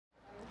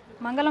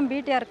మంగళం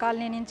BTR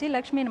colony నుంచి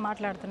లక్ష్మిని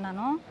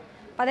మాట్లాడుతున్నాను.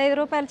 15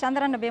 రూపాయలు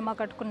చంద్రన్న బీమా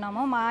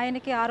కట్టుకున్నాము. మా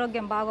ఆయనకి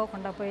ఆరోగ్యం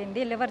బాగోకుండా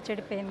పోయింది, లివర్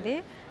చెడిపోయింది.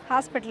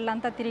 హాస్పిటల్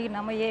అంతా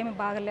తిరిగినాము, ఏమి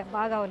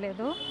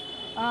బాగవలేదు.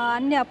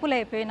 అన్ని అప్పులు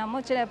అయిపోయినాము.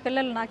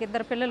 పిల్లలు, నాకు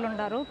 2 పిల్లలు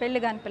ఉన్నారు,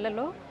 పెళ్లి కాని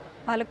పిల్లలు.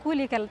 వాళ్ళు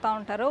కూలీకి వెళ్తూ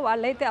ఉంటారు.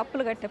 వాళ్ళైతే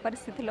అప్పులు కట్టే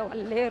పరిస్థితిలో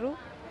వాళ్ళు లేరు.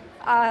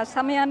 ఆ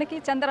సమయానికి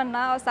చంద్రన్న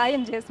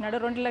సాయం చేసినాడు.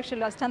 2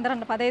 లక్షలు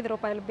చంద్రన్న 15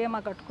 రూపాయలు బీమా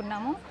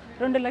కట్టుకున్నాము.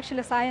 2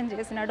 లక్షలు సాయం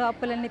చేసినాడు.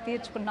 అప్పులన్నీ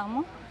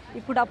తీర్చుకున్నాము.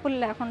 ఇప్పుడు అప్పులు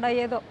లేకుండా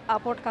ఏదో ఆ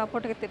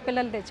పూటకి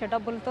పిల్లలు తెచ్చే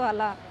డబ్బులతో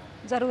అలా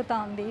జరుగుతూ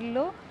ఉంది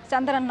ఇల్లు.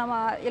 చంద్రన్న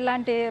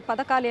ఇలాంటి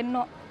పథకాలు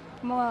ఎన్నో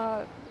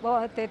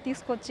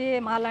తీసుకొచ్చి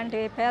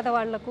మాలాంటి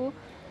పేదవాళ్లకు,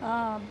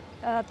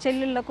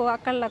 చెల్లెళ్లకు,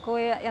 అక్కళ్లకు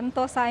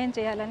ఎంతో సాయం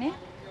చేయాలని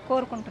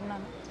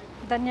కోరుకుంటున్నాను.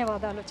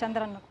 ధన్యవాదాలు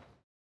చంద్రన్నకు.